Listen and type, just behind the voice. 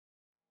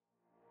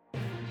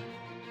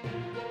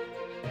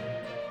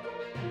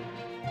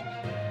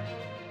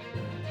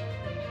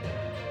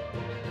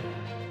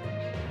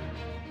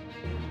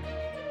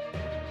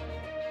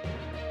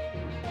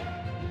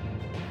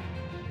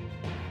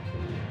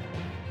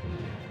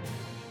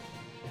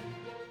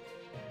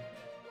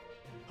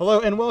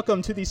Hello and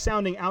welcome to the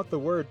Sounding Out the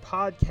Word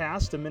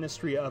podcast, a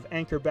ministry of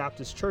Anchor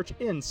Baptist Church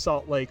in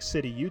Salt Lake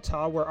City,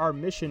 Utah, where our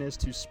mission is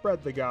to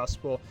spread the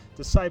gospel,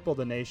 disciple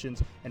the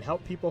nations, and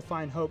help people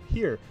find hope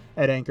here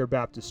at Anchor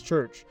Baptist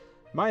Church.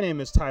 My name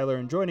is Tyler,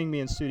 and joining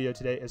me in studio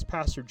today is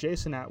Pastor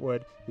Jason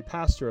Atwood, the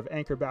pastor of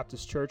Anchor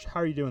Baptist Church.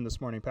 How are you doing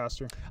this morning,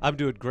 Pastor? I'm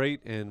doing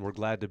great, and we're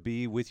glad to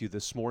be with you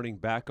this morning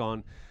back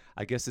on,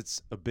 I guess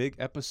it's a big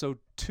episode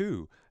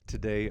 2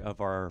 today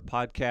of our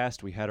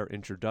podcast. We had our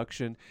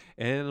introduction,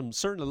 and I'm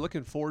certainly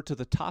looking forward to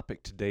the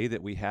topic today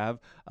that we have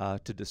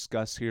to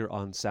discuss here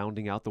on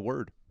Sounding Out the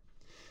Word.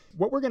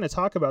 What we're going to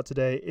talk about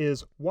today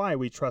is why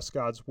we trust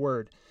God's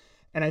Word.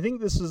 And I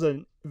think this is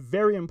a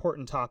very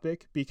important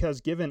topic because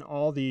given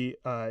all the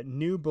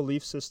new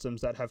belief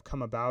systems that have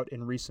come about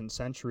in recent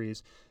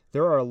centuries,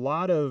 there are a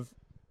lot of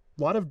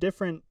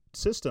different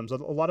systems, a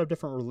lot of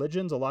different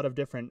religions, a lot of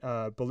different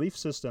belief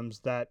systems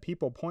that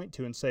people point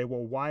to and say,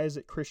 well, why is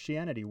it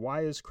Christianity?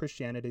 Why is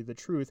Christianity the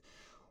truth?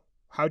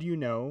 How do you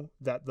know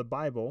that the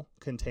Bible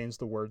contains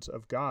the words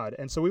of God?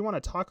 And so we want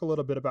to talk a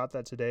little bit about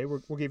that today. We'll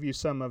give you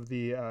some of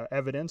the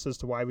evidence as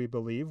to why we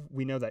believe.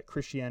 We know that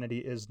Christianity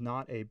is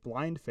not a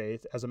blind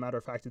faith. As a matter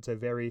of fact, it's a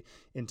very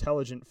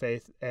intelligent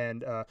faith.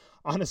 And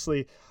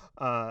honestly,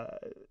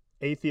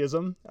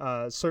 atheism,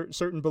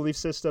 certain belief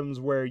systems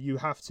where you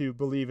have to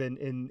believe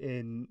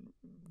in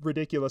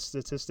ridiculous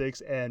statistics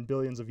and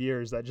billions of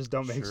years that just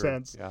don't make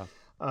sense. Yeah.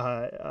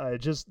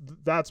 Just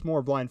that's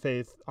more blind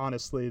faith,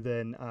 honestly,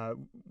 than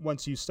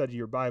once you study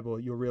your Bible,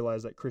 you'll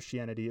realize that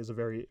Christianity is a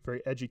very,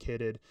 very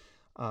educated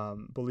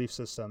belief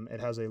system. It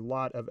has a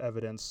lot of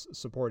evidence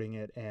supporting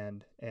it,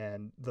 and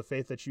the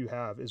faith that you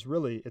have is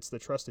really, it's the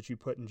trust that you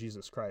put in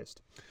Jesus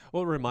Christ.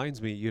 Well, it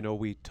reminds me,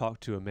 we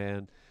talked to a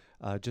man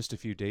just a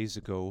few days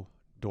ago,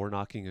 door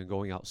knocking and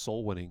going out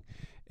soul winning,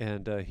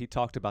 and he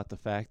talked about the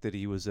fact that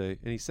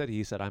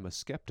he said I'm a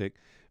skeptic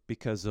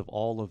because of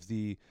all of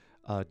the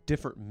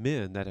different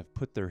men that have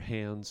put their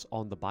hands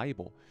on the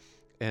Bible.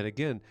 And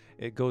again,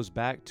 it goes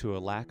back to a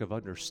lack of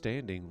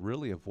understanding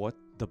really of what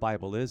the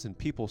Bible is, and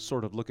people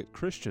sort of look at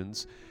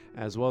Christians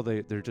as well.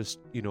 They're just,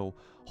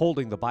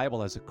 holding the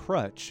Bible as a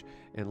crutch,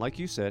 and like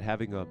you said,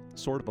 having a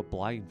sort of a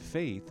blind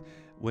faith,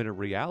 when in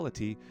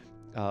reality,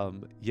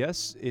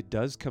 yes, it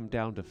does come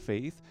down to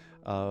faith,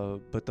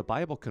 but the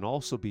Bible can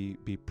also be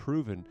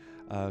proven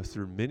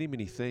through many,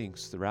 many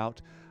things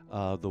throughout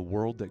the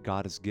world that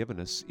God has given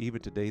us, even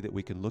today, that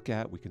we can look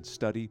at, we can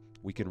study,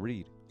 we can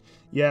read.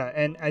 Yeah,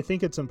 and I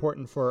think it's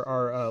important for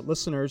our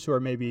listeners who are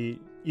maybe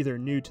either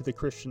new to the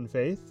Christian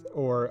faith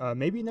or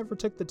maybe never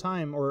took the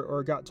time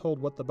or got told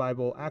what the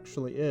Bible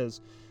actually is.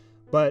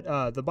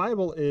 But the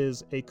Bible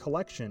is a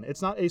collection.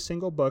 It's not a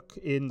single book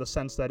in the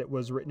sense that it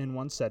was written in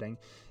one setting.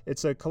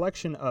 It's a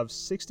collection of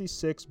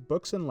 66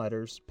 books and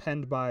letters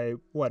penned by,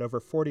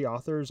 over 40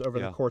 authors over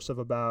the course of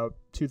about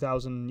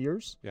 2,000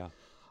 years? Yeah.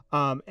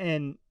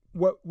 And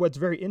what's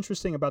very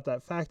interesting about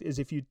that fact is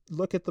if you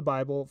look at the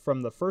Bible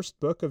from the first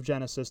book of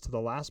Genesis to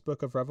the last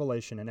book of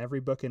Revelation and every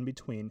book in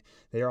between,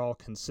 they are all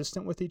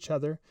consistent with each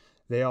other.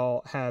 They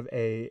all have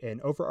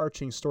an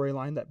overarching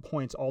storyline that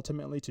points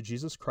ultimately to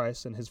Jesus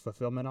Christ and his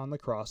fulfillment on the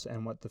cross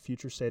and what the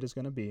future state is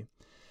going to be.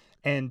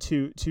 And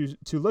to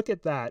look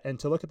at that and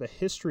to look at the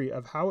history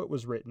of how it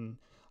was written,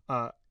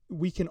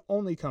 we can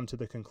only come to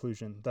the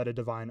conclusion that a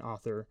divine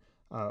author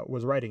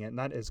was writing it, and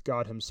that is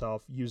God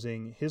himself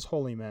using his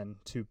holy men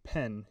to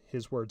pen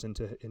his words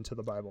into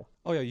the Bible.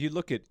 Oh yeah, you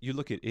look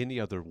at any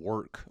other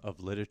work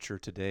of literature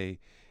today,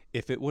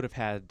 if it would have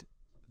had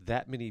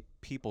that many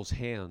people's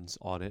hands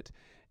on it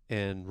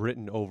and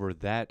written over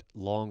that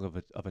long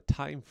of a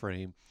time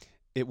frame,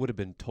 it would have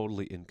been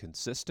totally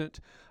inconsistent.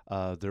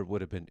 There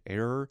would have been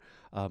error,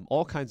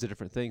 all kinds of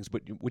different things.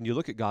 But when you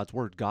look at God's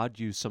word, God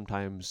used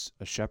sometimes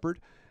a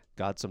shepherd.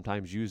 God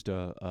sometimes used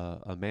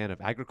a man of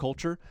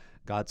agriculture.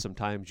 God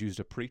sometimes used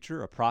a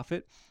preacher, a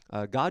prophet.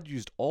 God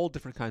used all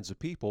different kinds of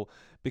people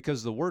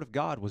because the Word of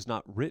God was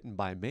not written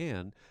by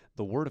man.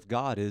 The Word of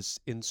God is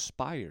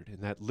inspired,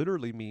 and that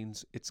literally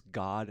means it's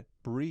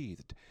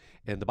God-breathed.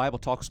 And the Bible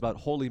talks about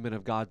holy men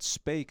of God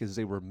spake as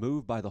they were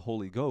moved by the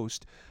Holy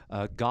Ghost.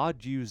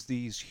 God used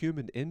these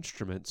human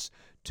instruments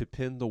to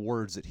pen the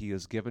words that he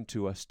has given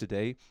to us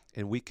today,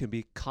 and we can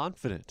be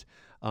confident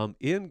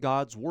in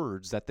God's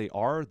words that they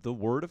are the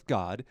Word of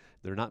God.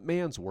 They're not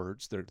man's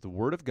words, they're the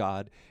Word of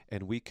God,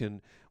 and we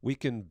can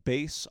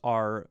base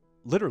our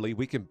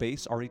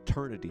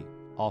eternity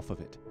off of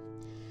it.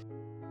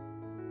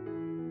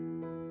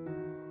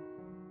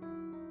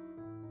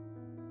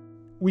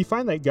 We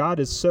find that God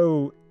is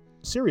so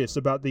serious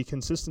about the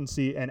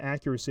consistency and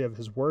accuracy of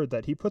his word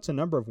that he puts a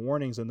number of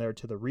warnings in there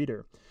to the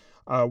reader.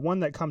 One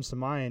that comes to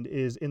mind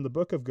is in the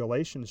book of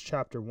Galatians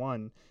chapter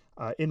 1,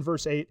 in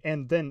verse 8,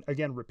 and then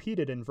again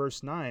repeated in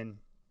verse 9,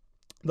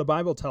 the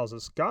Bible tells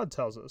us, God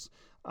tells us,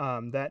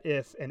 that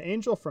if an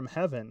angel from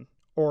heaven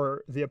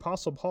or the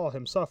Apostle Paul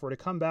himself were to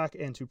come back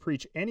and to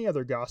preach any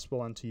other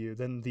gospel unto you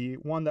than the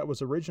one that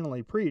was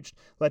originally preached,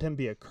 let him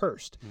be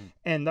accursed.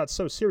 And that's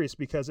so serious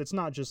because it's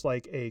not just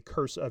like a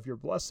curse of your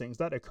blessings.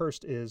 That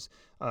accursed is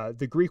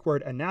the Greek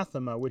word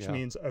anathema, which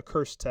means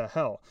accursed to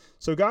hell.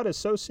 So God is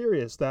so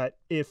serious that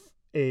if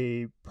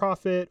a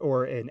prophet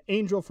or an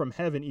angel from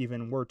heaven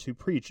even were to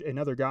preach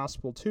another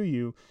gospel to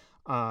you,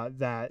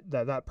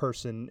 that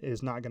person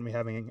is not going to be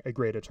having a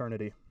great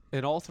eternity.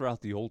 And all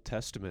throughout the Old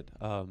Testament,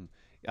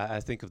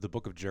 I think of the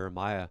book of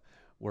Jeremiah,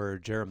 where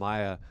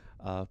Jeremiah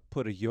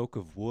put a yoke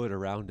of wood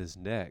around his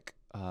neck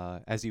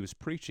as he was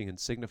preaching and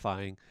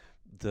signifying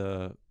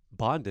the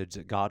bondage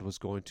that God was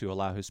going to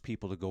allow his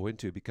people to go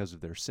into because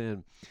of their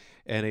sin.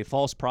 And a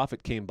false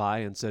prophet came by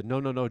and said,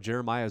 no,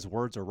 Jeremiah's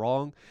words are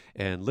wrong,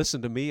 and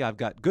listen to me, I've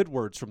got good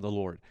words from the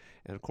Lord.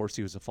 And of course,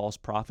 he was a false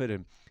prophet,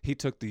 and he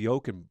took the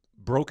yoke and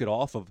broke it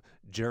off of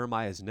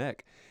Jeremiah's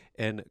neck.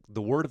 And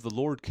the word of the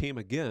Lord came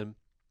again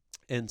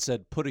and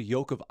said, put a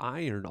yoke of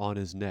iron on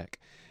his neck,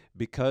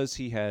 because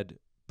he had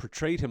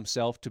portrayed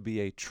himself to be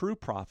a true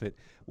prophet.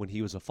 When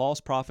he was a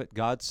false prophet,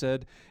 God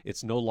said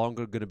it's no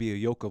longer going to be a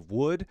yoke of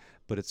wood,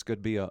 but it's going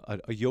to be a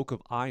yoke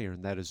of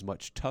iron that is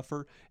much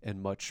tougher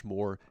and much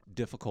more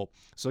difficult.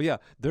 So yeah,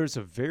 there's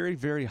a very,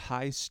 very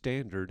high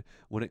standard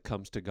when it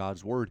comes to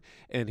God's word.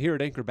 And here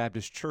at Anchor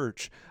Baptist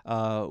Church,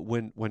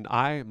 when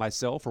I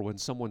myself or when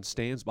someone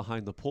stands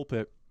behind the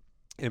pulpit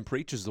and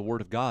preaches the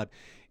word of God,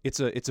 it's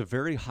a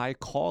very high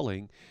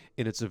calling,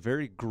 and it's a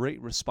very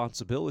great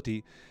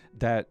responsibility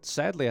that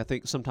sadly I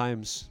think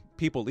sometimes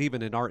people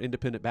even in our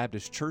independent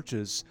Baptist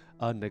churches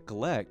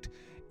neglect,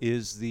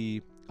 is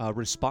the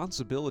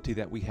responsibility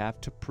that we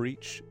have to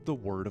preach the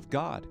word of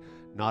God.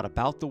 Not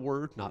about the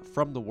word, not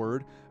from the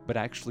word, but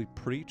actually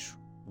preach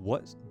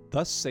what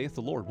thus saith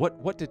the Lord.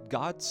 What did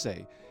God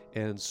say?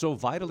 And so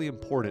vitally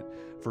important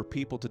for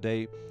people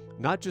today,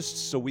 not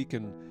just so we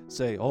can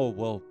say, oh,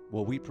 well,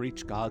 we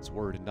preach God's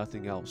word and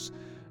nothing else.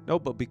 No,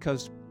 but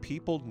because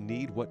people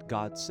need what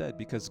God said,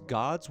 because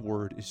God's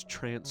word is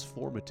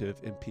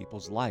transformative in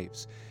people's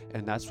lives.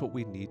 And that's what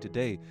we need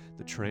today,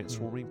 the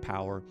transforming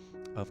power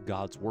of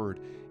God's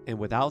word. And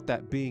without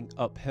that being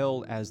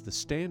upheld as the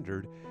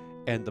standard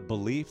and the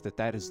belief that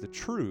that is the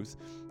truth,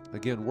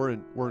 again, we're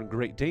in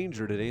great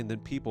danger today. And then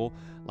people,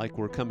 like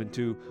we're coming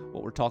to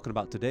what we're talking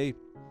about today,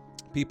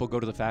 people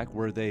go to the fact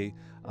where they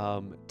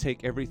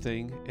take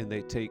everything and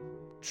they take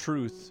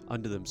truth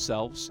unto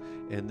themselves,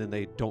 and then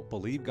they don't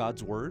believe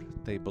God's word.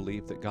 They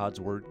believe that God's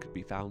word could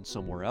be found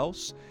somewhere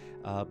else.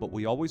 But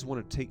we always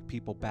want to take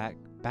people back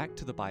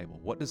to the Bible.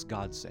 What does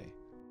God say?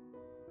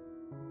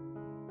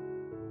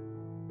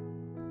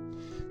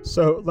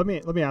 So let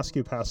me ask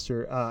you,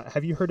 Pastor,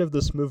 have you heard of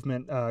this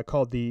movement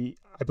called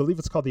I believe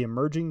it's called the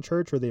Emerging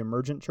Church or the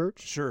Emergent Church?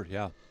 Sure,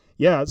 yeah.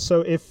 Yeah,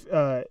 so if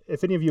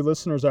any of you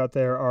listeners out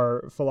there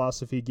are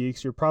philosophy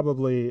geeks, you're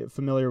probably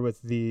familiar with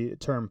the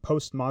term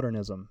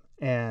postmodernism.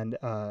 And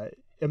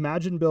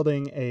imagine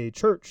building a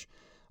church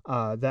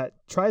that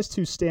tries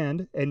to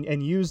stand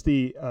and use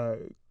the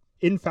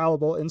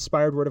infallible,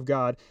 inspired word of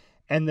God,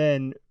 and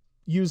then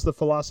use the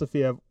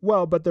philosophy of,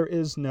 well, but there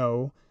is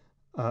no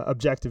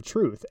objective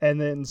truth. And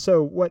then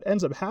so what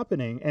ends up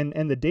happening,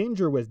 and the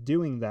danger with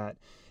doing that,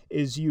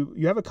 is you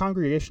have a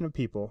congregation of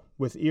people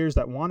with ears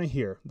that want to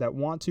hear, that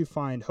want to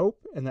find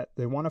hope, and that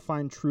they want to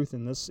find truth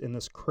in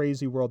this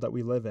crazy world that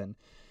we live in.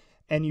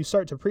 And you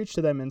start to preach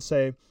to them and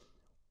say,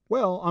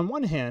 well, on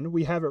one hand,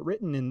 we have it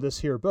written in this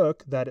here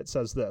book that it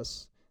says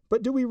this,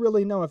 but do we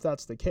really know if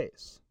that's the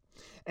case?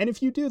 And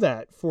if you do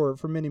that for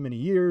many, many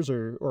years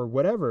or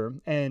whatever,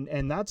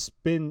 and that's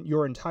been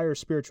your entire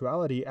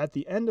spirituality, at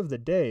the end of the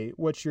day,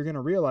 what you're going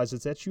to realize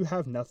is that you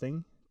have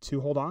nothing to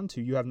hold on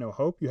to. You have no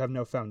hope. You have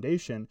no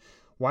foundation.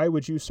 Why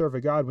would you serve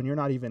a God when you're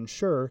not even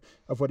sure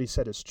of what he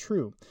said is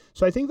true?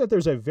 So I think that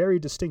there's a very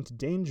distinct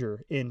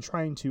danger in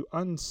trying to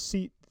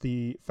unseat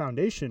the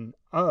foundation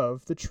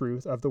of the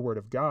truth of the Word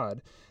of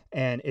God.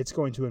 And it's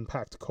going to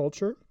impact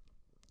culture.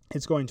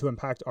 It's going to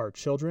impact our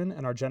children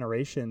and our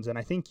generations. And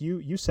I think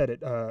you said it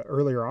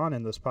earlier on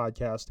in this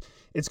podcast.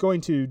 It's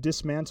going to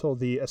dismantle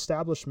the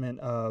establishment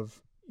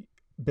of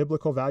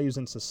biblical values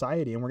in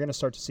society, and we're going to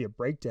start to see a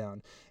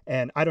breakdown.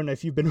 And I don't know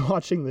if you've been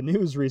watching the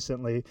news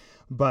recently,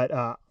 but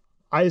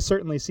I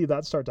certainly see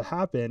that start to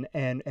happen.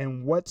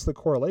 And what's the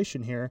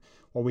correlation here?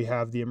 Well, we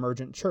have the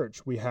Emergent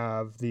Church. We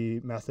have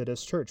the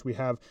Methodist Church. We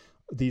have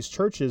these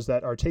churches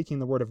that are taking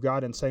the Word of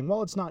God and saying,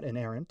 well, it's not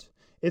inerrant.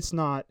 It's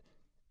not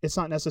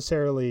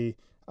necessarily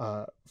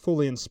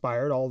fully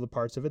inspired, all the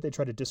parts of it. They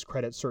try to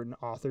discredit certain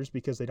authors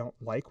because they don't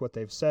like what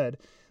they've said.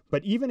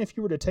 But even if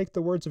you were to take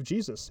the words of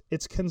Jesus,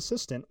 it's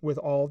consistent with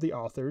all the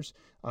authors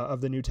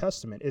of the New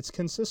Testament. It's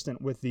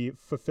consistent with the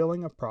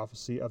fulfilling of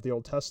prophecy of the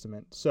Old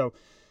Testament. So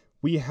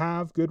we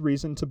have good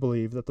reason to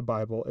believe that the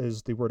Bible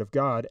is the Word of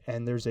God,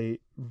 and there's a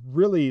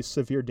really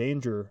severe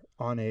danger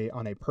on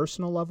a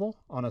personal level,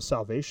 on a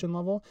salvation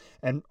level,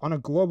 and on a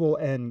global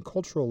and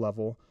cultural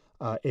level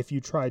if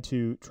you try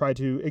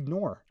to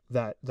ignore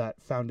that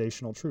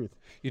foundational truth.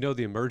 You know,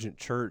 the emergent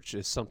church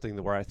is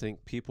something where I think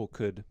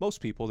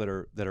most people that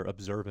are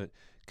observant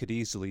could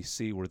easily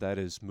see where that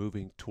is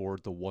moving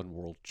toward the one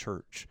world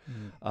church.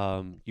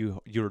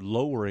 You're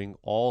lowering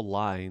all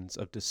lines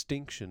of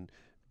distinction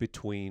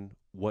between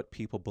what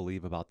people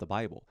believe about the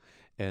Bible,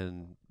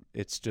 and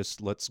it's just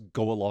let's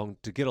go along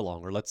to get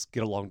along, or let's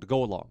get along to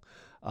go along.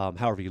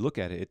 However you look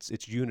at it,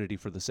 it's unity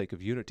for the sake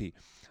of unity.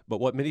 But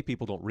what many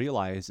people don't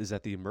realize is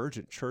that the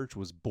emergent church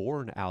was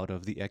born out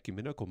of the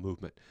ecumenical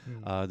movement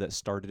that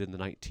started in the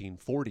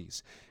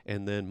 1940s,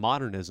 and then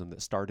modernism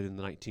that started in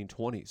the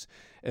 1920s.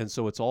 And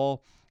so it's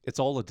all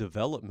a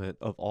development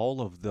of all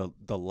of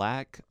the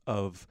lack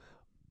of,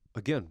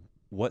 again,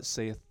 what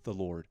saith the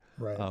Lord?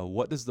 Right.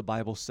 What does the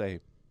Bible say?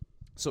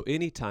 So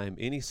anytime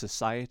any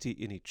society,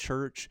 any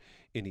church,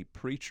 any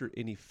preacher,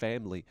 any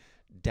family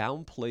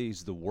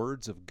downplays the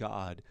words of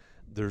God,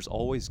 there's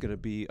always going to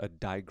be a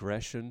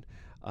digression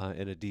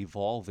and a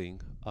devolving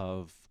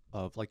of,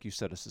 like you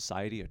said, a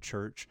society, a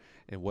church,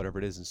 and whatever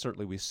it is. And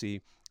certainly we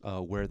see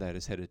where that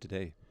is headed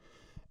today.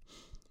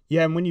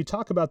 Yeah, and when you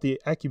talk about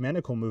the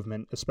ecumenical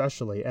movement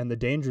especially, and the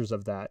dangers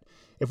of that,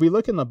 if we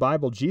look in the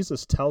Bible,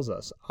 Jesus tells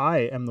us,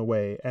 I am the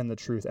way and the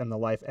truth and the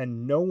life,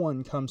 and no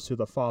one comes to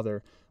the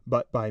Father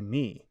but by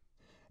me.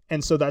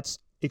 And so that's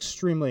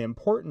extremely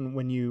important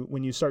when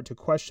you start to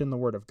question the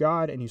Word of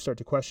God, and you start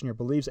to question your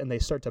beliefs, and they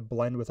start to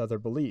blend with other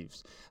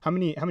beliefs. How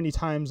many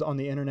times on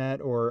the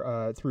internet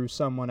or through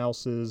someone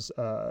else's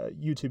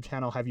YouTube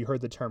channel have you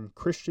heard the term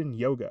Christian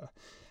yoga?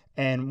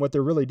 And what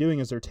they're really doing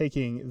is they're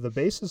taking the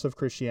basis of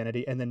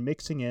Christianity and then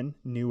mixing in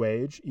New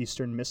Age,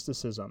 Eastern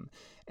mysticism,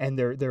 and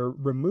they're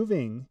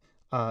removing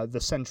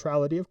the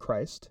centrality of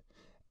Christ.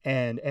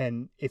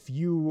 And if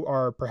you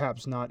are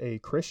perhaps not a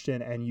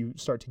Christian and you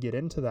start to get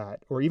into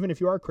that, or even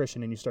if you are a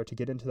Christian and you start to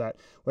get into that,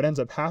 what ends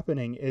up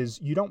happening is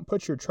you don't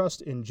put your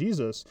trust in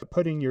Jesus, but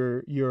putting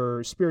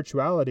your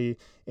spirituality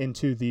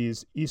into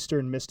these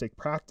Eastern mystic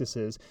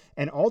practices.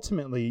 And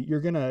ultimately, you're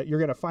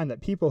gonna find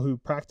that people who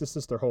practice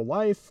this their whole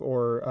life,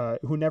 or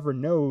who never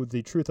know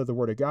the truth of the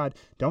Word of God,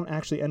 don't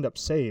actually end up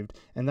saved.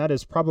 And that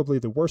is probably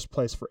the worst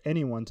place for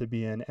anyone to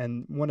be in,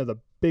 and one of the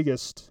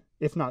biggest,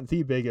 if not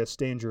the biggest,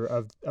 danger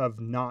of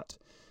not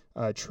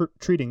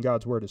treating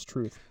God's word as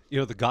truth. You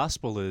know, the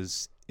gospel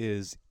is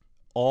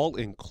all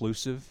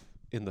inclusive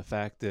in the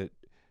fact that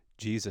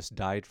Jesus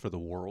died for the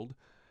world,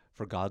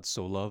 for God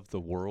so loved the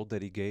world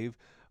that he gave,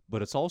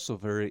 but it's also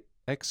very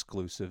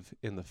exclusive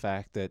in the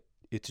fact that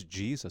it's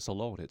Jesus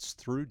alone. It's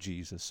through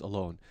Jesus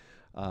alone.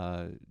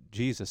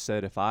 Jesus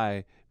said, if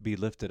I be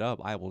lifted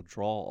up, I will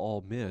draw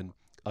all men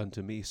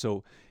unto me.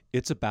 So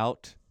it's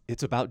about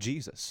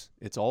Jesus.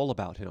 It's all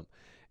about him.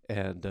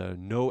 And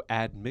no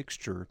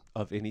admixture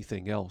of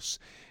anything else.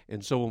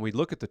 And so when we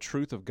look at the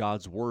truth of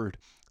God's word,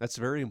 that's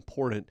very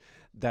important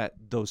that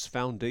those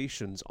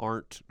foundations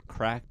aren't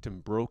cracked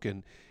and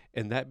broken.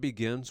 And that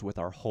begins with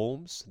our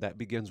homes, that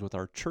begins with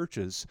our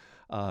churches,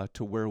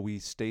 to where we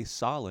stay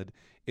solid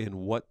in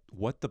what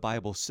the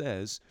Bible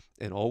says,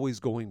 and always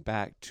going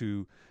back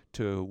to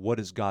what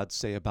does God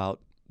say about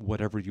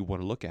whatever you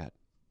want to look at.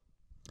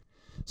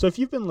 So if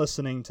you've been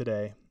listening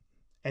today,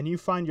 and you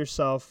find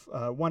yourself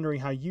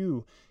wondering how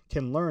you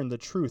can learn the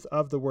truth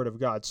of the Word of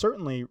God,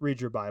 certainly read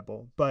your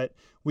Bible. But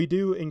we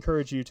do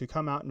encourage you to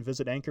come out and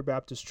visit Anchor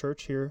Baptist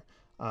Church here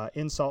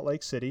in Salt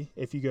Lake City.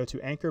 If you go to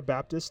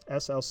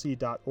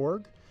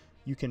anchorbaptistslc.org,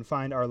 you can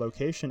find our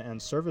location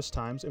and service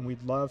times, and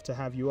we'd love to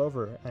have you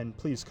over. And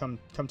please come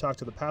talk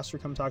to the pastor,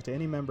 come talk to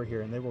any member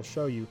here, and they will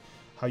show you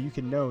how you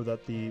can know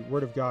that the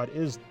Word of God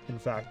is, in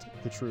fact,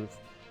 the truth.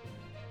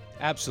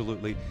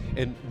 Absolutely.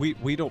 And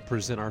we don't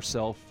present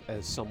ourselves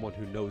as someone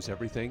who knows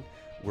everything.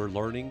 We're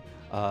learning.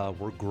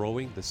 We're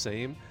growing the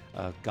same.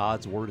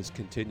 God's word is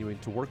continuing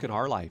to work in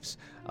our lives,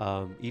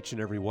 each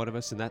and every one of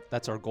us, and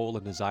that's our goal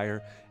and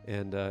desire.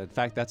 And in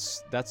fact,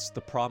 that's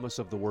the promise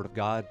of the Word of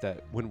God,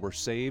 that when we're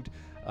saved,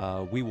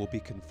 we will be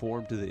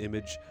conformed to the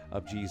image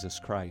of Jesus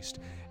Christ.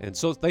 And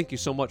so thank you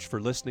so much for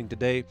listening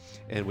today,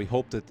 and we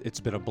hope that it's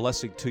been a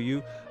blessing to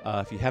you.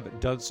 If you haven't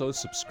done so,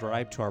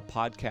 subscribe to our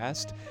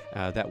podcast.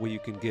 That way you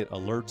can get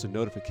alerts and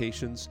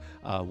notifications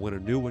when a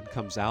new one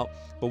comes out.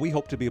 But we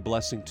hope to be a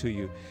blessing to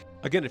you.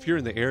 Again, if you're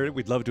in the area,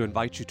 we'd love to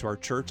invite you to our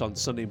church on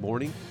Sunday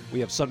morning.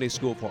 We have Sunday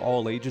school for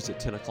all ages at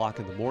 10 o'clock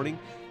in the morning,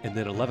 and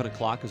then 11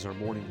 o'clock is our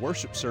morning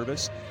worship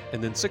service,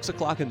 and then 6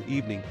 o'clock in the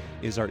evening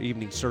is our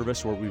evening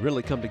service, where we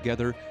really come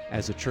together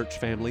as a church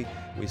family.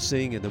 We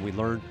sing, and then we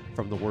learn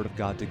from the Word of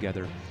God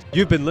together.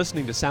 You've been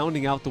listening to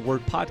Sounding Out the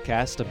Word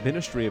podcast, a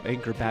ministry of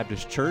Anchor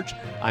Baptist Church.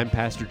 I'm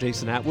Pastor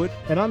Jason Atwood.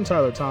 And I'm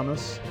Tyler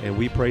Thomas. And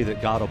we pray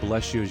that God will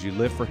bless you as you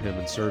live for Him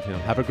and serve Him.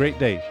 Have a great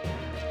day.